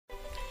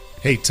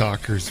Hey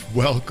talkers,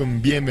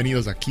 welcome,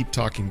 bienvenidos a Keep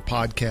Talking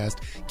Podcast.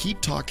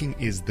 Keep Talking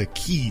is the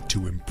key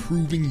to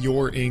improving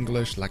your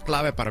English, la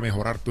clave para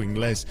mejorar tu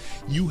inglés.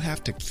 You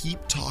have to keep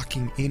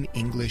talking in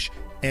English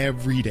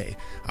every day.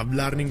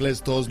 Hablar en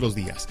inglés todos los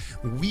días.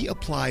 We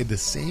apply the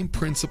same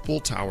principle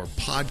to our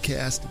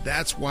podcast.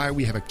 That's why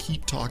we have a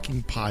Keep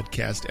Talking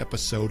Podcast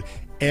episode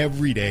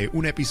every day.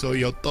 Un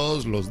episodio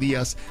todos los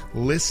días.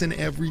 Listen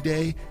every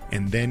day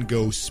and then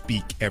go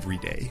speak every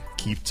day.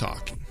 Keep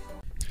talking.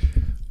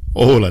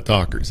 Hola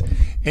talkers,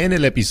 en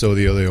el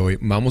episodio de hoy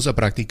vamos a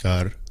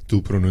practicar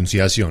tu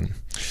pronunciación.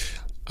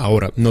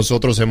 Ahora,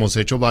 nosotros hemos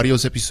hecho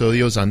varios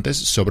episodios antes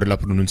sobre la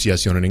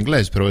pronunciación en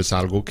inglés, pero es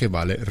algo que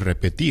vale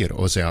repetir.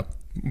 O sea,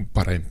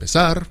 para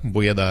empezar,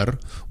 voy a dar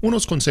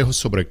unos consejos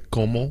sobre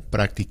cómo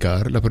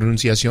practicar la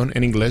pronunciación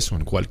en inglés o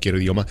en cualquier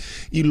idioma.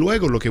 Y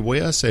luego lo que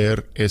voy a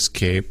hacer es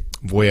que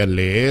voy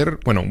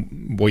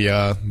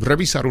a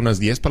revisar unas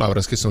 10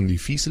 palabras que son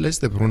difíciles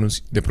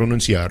de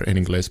pronunciar en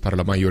inglés para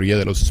la mayoría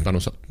de los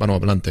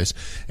hispanohablantes,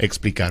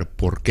 explicar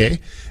por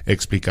qué,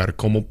 explicar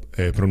cómo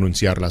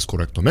pronunciarlas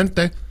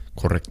correctamente.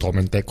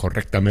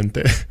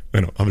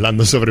 Bueno,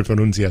 hablando sobre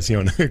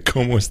pronunciación,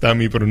 ¿cómo está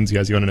mi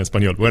pronunciación en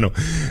español? Bueno,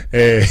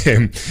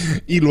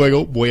 y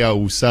luego voy a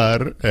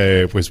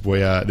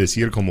voy a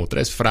decir como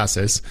 3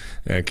 frases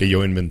que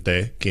yo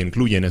inventé que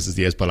incluyen esas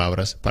 10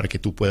 palabras para que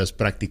tú puedas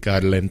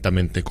practicar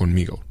lentamente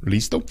conmigo.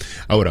 ¿Listo?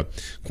 Ahora,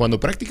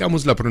 cuando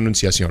practicamos la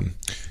pronunciación,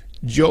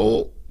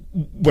 yo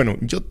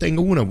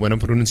tengo una buena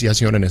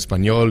pronunciación en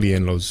español y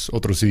en los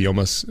otros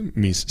idiomas,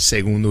 mis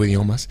segundo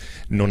idiomas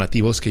no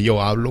nativos que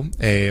yo hablo.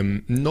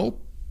 No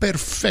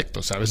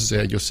perfecto, ¿sabes? O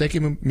sea, yo sé que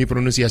mi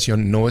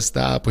pronunciación no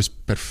está pues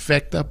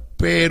perfecta,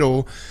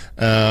 pero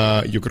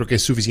yo creo que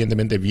es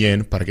suficientemente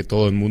bien para que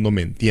todo el mundo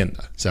me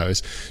entienda,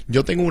 ¿sabes?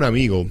 Yo tengo un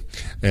amigo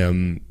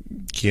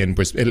quien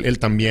pues él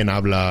también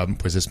habla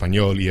pues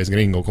español y es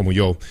gringo como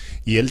yo,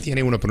 y él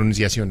tiene una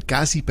pronunciación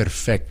casi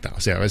perfecta,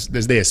 o sea, es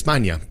desde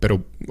España,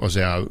 pero, o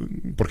sea,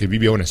 porque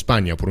vivió en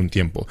España por un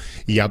tiempo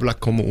y habla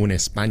como un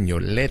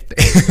españolete,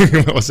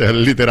 o sea,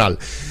 literal.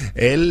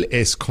 Él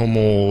es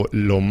como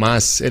lo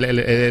más, él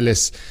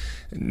es,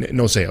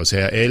 no sé, o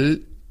sea,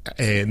 él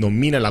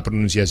domina la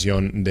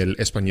pronunciación del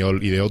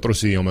español y de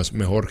otros idiomas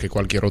mejor que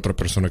cualquier otra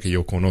persona que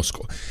yo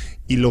conozco.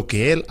 Y lo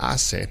que él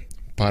hace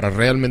para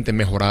realmente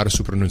mejorar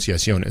su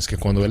pronunciación es que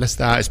cuando él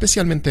está,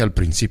 especialmente al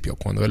principio,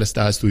 cuando él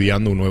está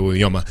estudiando un nuevo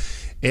idioma,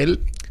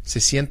 él se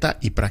sienta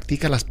y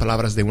practica las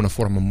palabras de una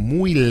forma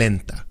muy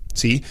lenta,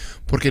 ¿sí?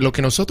 Porque lo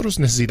que nosotros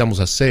necesitamos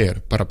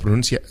hacer para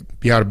pronunciar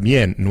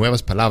bien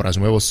nuevas palabras,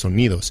 nuevos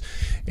sonidos,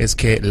 es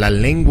que la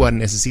lengua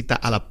necesita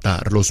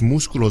adaptar los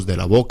músculos de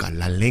la boca,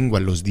 la lengua,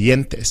 los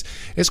dientes.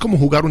 Es como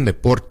jugar un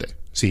deporte,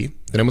 ¿sí?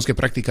 Tenemos que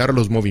practicar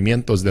los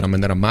movimientos de la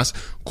manera más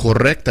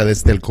correcta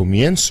desde el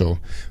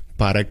comienzo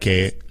para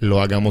que lo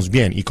hagamos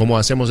bien. ¿Y cómo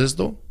hacemos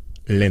esto?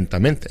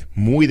 Lentamente,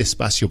 muy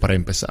despacio para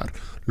empezar.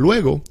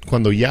 Luego,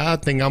 cuando ya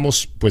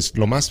tengamos pues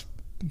lo más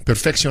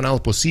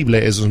perfeccionado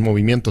posible esos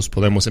movimientos,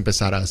 podemos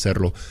empezar a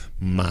hacerlo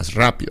más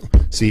rápido,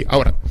 ¿sí?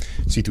 Ahora,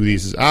 si tú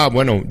dices,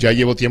 ya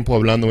llevo tiempo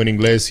hablando en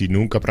inglés y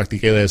nunca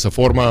practiqué de esa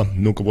forma,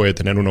 nunca voy a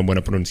tener una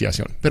buena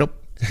pronunciación. Pero,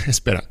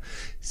 espera,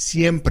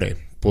 siempre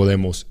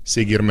podemos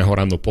seguir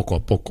mejorando poco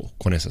a poco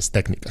con esas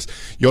técnicas.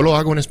 Yo lo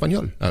hago en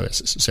español a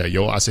veces. O sea,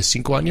 yo hace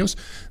 5 años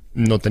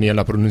no tenía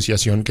la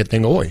pronunciación que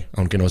tengo hoy.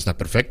 Aunque no está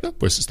perfecta,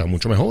 pues está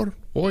mucho mejor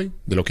hoy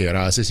de lo que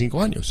era hace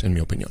 5 años, en mi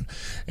opinión.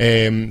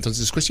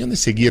 Entonces es cuestión de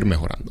seguir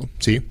mejorando,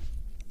 ¿sí?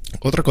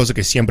 Otra cosa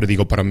que siempre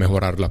digo para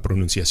mejorar la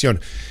pronunciación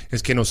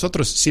es que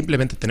nosotros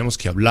simplemente tenemos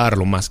que hablar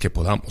lo más que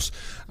podamos.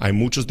 Hay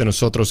muchos de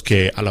nosotros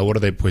que a la hora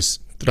de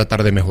pues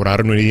tratar de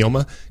mejorar un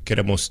idioma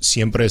queremos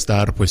siempre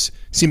estar pues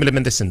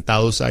simplemente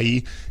sentados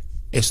ahí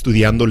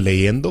estudiando,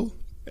 leyendo,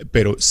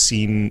 pero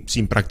sin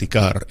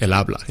practicar el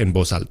habla en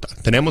voz alta.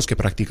 Tenemos que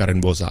practicar en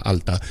voz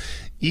alta,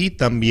 y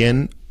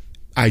también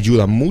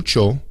ayuda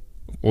mucho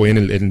hoy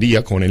en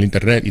día con el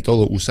internet y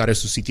todo, usar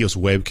esos sitios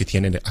web que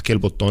tienen aquel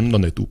botón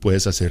donde tú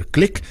puedes hacer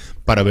clic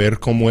para ver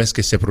cómo es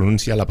que se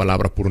pronuncia la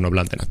palabra por un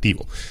hablante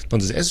nativo.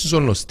 Entonces, esos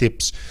son los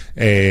tips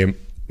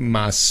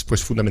más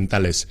pues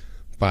fundamentales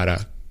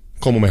para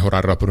cómo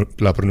mejorar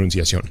la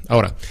pronunciación.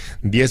 Ahora,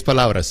 10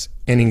 palabras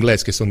en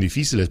inglés que son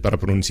difíciles para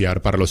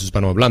pronunciar para los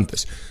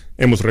hispanohablantes.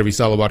 Hemos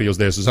revisado varios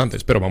de esos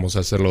antes, pero vamos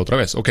a hacerlo otra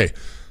vez. Ok,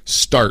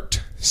 start,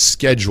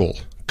 schedule,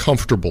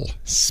 comfortable,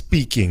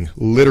 speaking,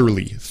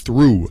 literally,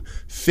 through,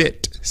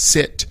 fit,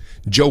 sit,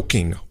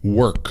 joking,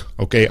 work.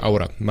 Ok,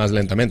 ahora, más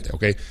lentamente,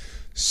 ok.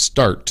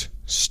 Start.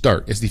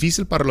 Es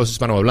difícil para los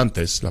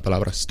hispanohablantes la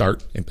palabra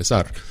start,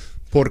 empezar,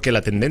 porque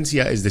la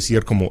tendencia es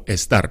decir como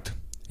start.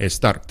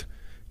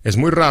 Es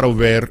muy raro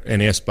ver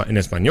en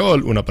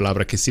español una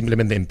palabra que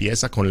simplemente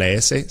empieza con la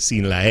S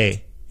sin la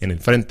E en el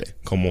frente,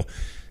 como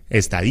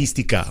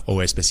estadística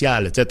o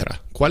especial, etc.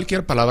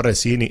 Cualquier palabra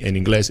así en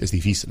inglés es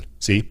difícil,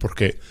 ¿sí?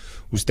 Porque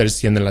ustedes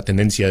tienen la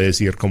tendencia de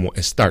decir como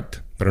start,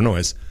 pero no,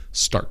 es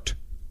start.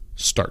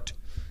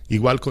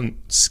 Igual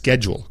con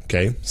schedule,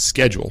 ¿ok?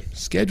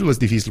 Schedule es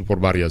difícil por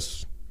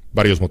varias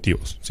varios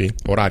motivos, ¿sí?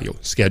 Horario,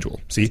 schedule,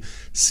 ¿sí?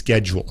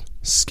 Schedule.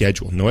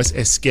 No es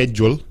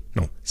schedule,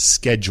 no,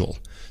 schedule.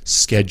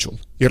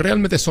 Y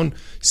realmente son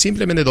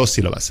simplemente dos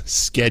sílabas.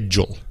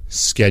 Schedule.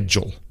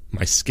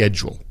 My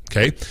schedule,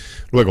 ¿ok?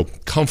 Luego,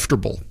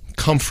 comfortable.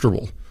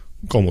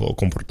 Cómodo,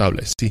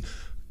 confortable, ¿sí?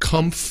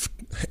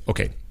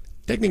 Ok.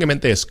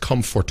 Técnicamente es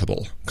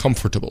comfortable.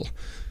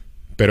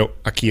 Pero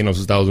aquí en los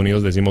Estados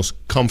Unidos decimos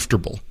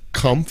comfortable,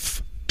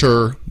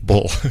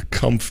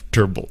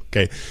 ¿ok?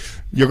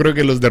 Yo creo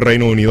que los de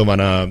Reino Unido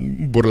van a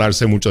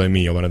burlarse mucho de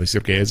mí o van a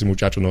decir que ese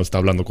muchacho no está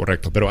hablando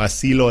correcto, pero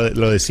así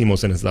lo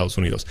decimos en Estados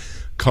Unidos.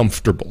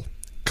 Comfortable,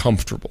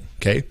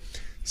 ¿ok?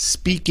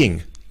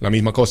 Speaking, la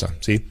misma cosa,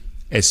 ¿sí?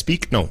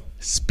 Speak, no,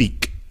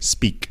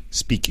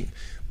 speaking.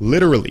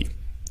 Literally,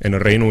 en el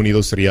Reino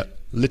Unido sería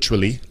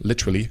literally.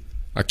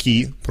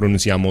 Aquí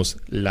pronunciamos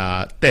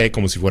la T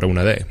como si fuera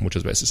una D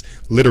muchas veces.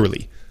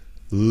 Literally,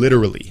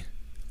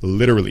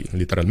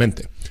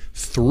 literalmente.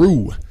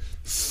 Through.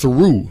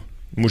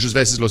 Muchas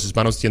veces los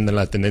hispanos tienen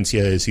la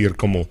tendencia de decir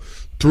como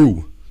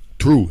through,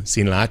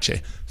 sin la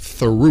H.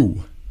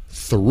 Through.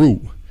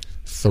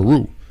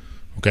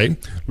 ¿Ok?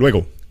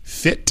 Luego,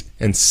 fit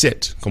and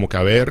sit, como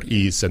caber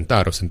y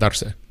sentar o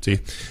sentarse, ¿sí?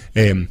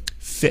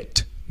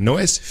 Fit. No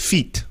es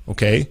feet,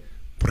 ¿ok?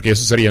 Porque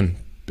eso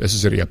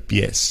sería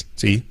pies,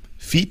 ¿sí?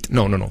 Feet,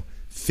 no.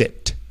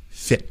 Fit,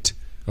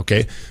 ¿ok?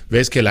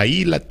 Ves que la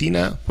I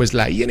latina, pues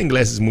la I en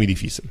inglés es muy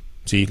difícil,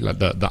 ¿sí?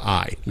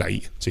 La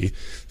I, ¿sí?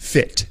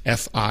 Fit,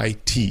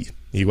 F-I-T,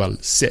 igual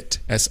sit,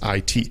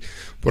 S-I-T.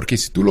 Porque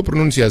si tú lo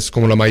pronuncias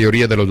como la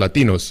mayoría de los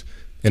latinos,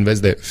 en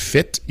vez de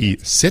fit y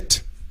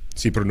sit,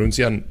 si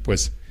pronuncian,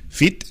 pues,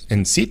 fit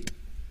and sit,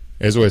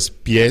 eso es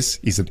pies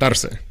y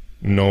sentarse.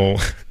 No,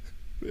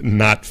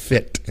 not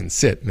fit and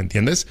sit, ¿me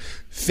entiendes?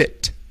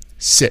 Fit,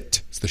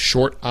 sit. It's the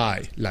short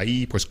I. La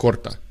I, pues,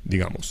 corta,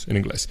 digamos, en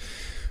inglés.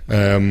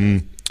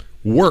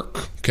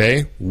 Work, ¿ok?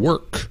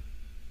 Work.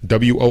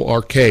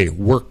 W-O-R-K,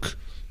 work.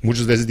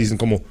 Muchas veces dicen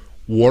como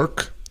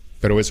work,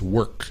 pero es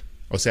work.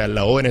 O sea,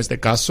 la O en este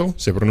caso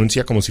se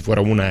pronuncia como si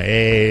fuera una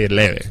E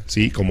leve,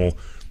 ¿sí? Como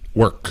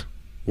work,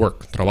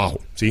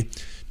 trabajo, ¿sí?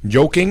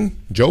 Joking,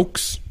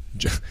 jokes.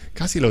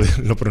 Casi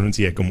lo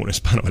pronuncié como un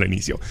hispano al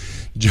inicio.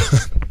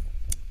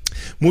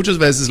 Muchas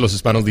veces los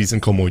hispanos dicen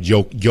como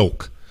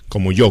yolk,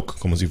 como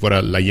si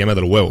fuera la yema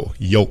del huevo.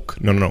 Yolk.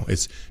 No,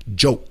 es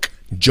joke.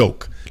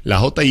 La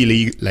J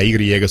y la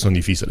Y son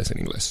difíciles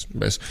en inglés,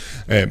 ¿ves?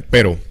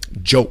 Pero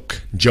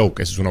joke,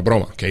 eso es una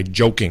broma, ¿ok?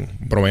 Joking,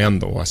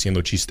 bromeando o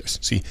haciendo chistes,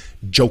 ¿sí?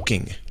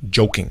 Joking,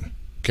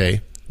 ¿ok?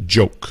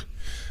 Joke.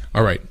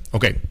 All right,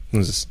 ok.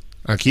 Entonces,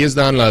 aquí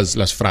están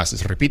las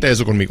frases. Repite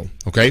eso conmigo,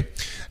 ¿ok?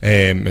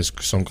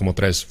 Son como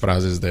 3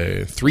 frases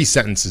de 3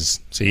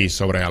 sentences, ¿sí?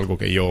 Sobre algo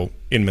que yo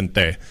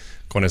inventé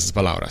con esas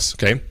palabras,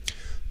 ¿ok?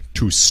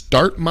 To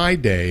start my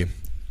day,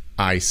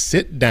 I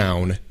sit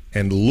down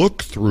and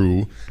look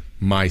through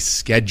my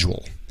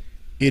schedule.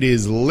 It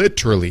is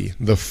literally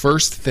the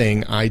first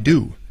thing I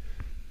do.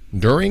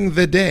 During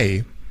the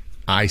day,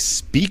 I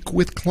speak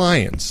with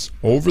clients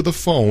over the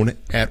phone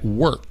at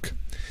work.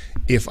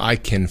 If I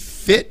can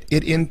fit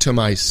it into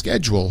my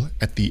schedule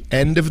at the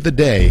end of the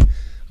day,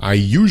 I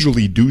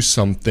usually do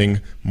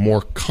something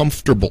more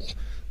comfortable,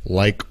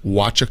 like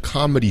watch a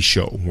comedy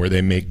show where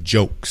they make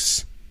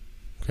jokes.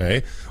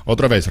 Okay.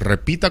 Otra vez,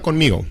 repita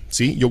conmigo,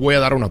 ¿sí? Yo voy a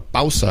dar una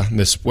pausa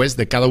después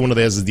de cada una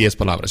de esas 10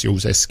 palabras. Yo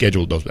usé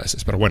schedule 2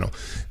 veces, pero bueno,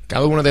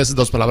 cada una de esas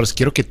 2 palabras,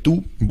 quiero que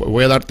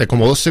voy a darte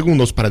como 2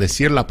 segundos para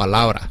decir la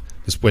palabra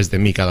después de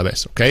mí cada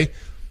vez, ¿ok?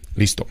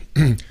 Listo.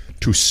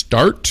 To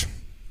start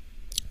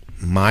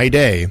my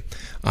day,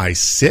 I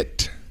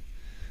sit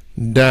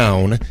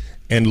down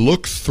and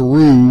look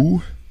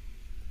through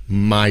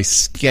my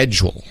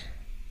schedule.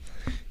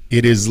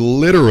 It is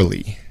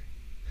literally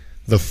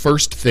the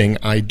first thing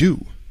I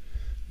do.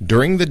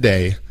 During the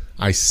day,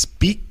 I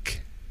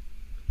speak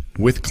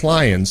with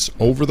clients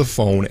over the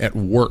phone at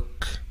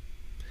work.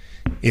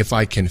 If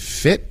I can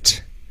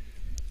fit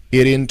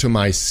it into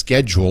my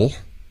schedule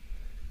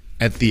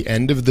at the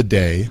end of the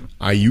day,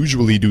 I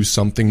usually do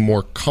something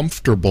more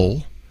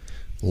comfortable,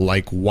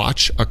 like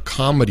watch a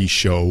comedy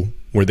show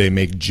where they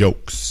make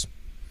jokes.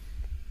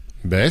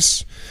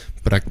 ¿Ves?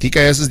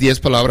 Practica esas 10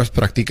 palabras,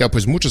 practica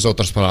pues muchas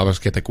otras palabras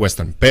que te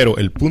cuestan, pero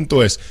el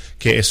punto es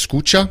que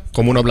escucha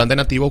como un hablante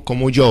nativo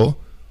como yo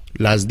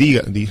las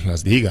dice.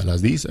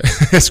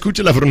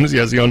 Escucha la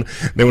pronunciación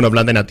de un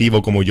hablante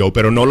nativo como yo,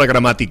 pero no la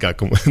gramática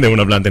de un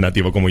hablante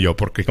nativo como yo,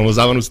 porque como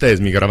saben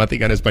ustedes, mi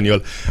gramática en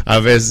español a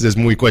veces es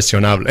muy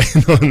cuestionable.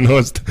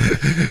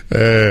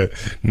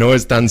 No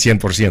es tan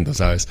 100%,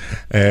 ¿sabes?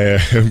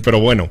 Pero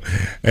bueno,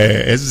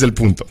 ese es el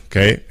punto, ¿ok?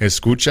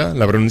 Escucha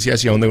la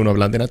pronunciación de un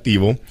hablante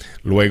nativo,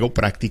 luego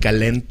practica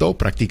lento,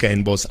 practica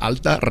en voz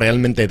alta,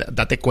 realmente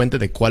date cuenta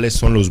de cuáles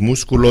son los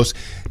músculos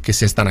que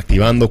se están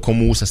activando,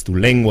 cómo usas tu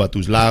lengua,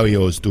 tus labios,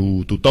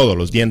 todo,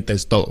 los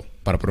dientes, todo,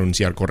 para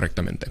pronunciar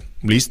correctamente.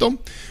 ¿Listo?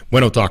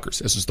 Bueno,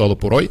 Talkers, eso es todo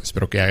por hoy.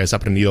 Espero que hayas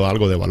aprendido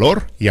algo de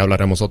valor y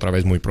hablaremos otra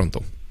vez muy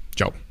pronto.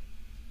 Chao.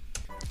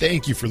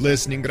 Thank you for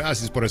listening.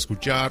 Gracias por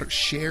escuchar.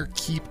 Share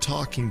Keep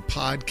Talking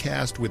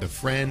podcast with a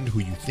friend who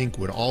you think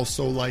would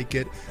also like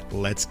it.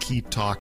 Let's keep talking.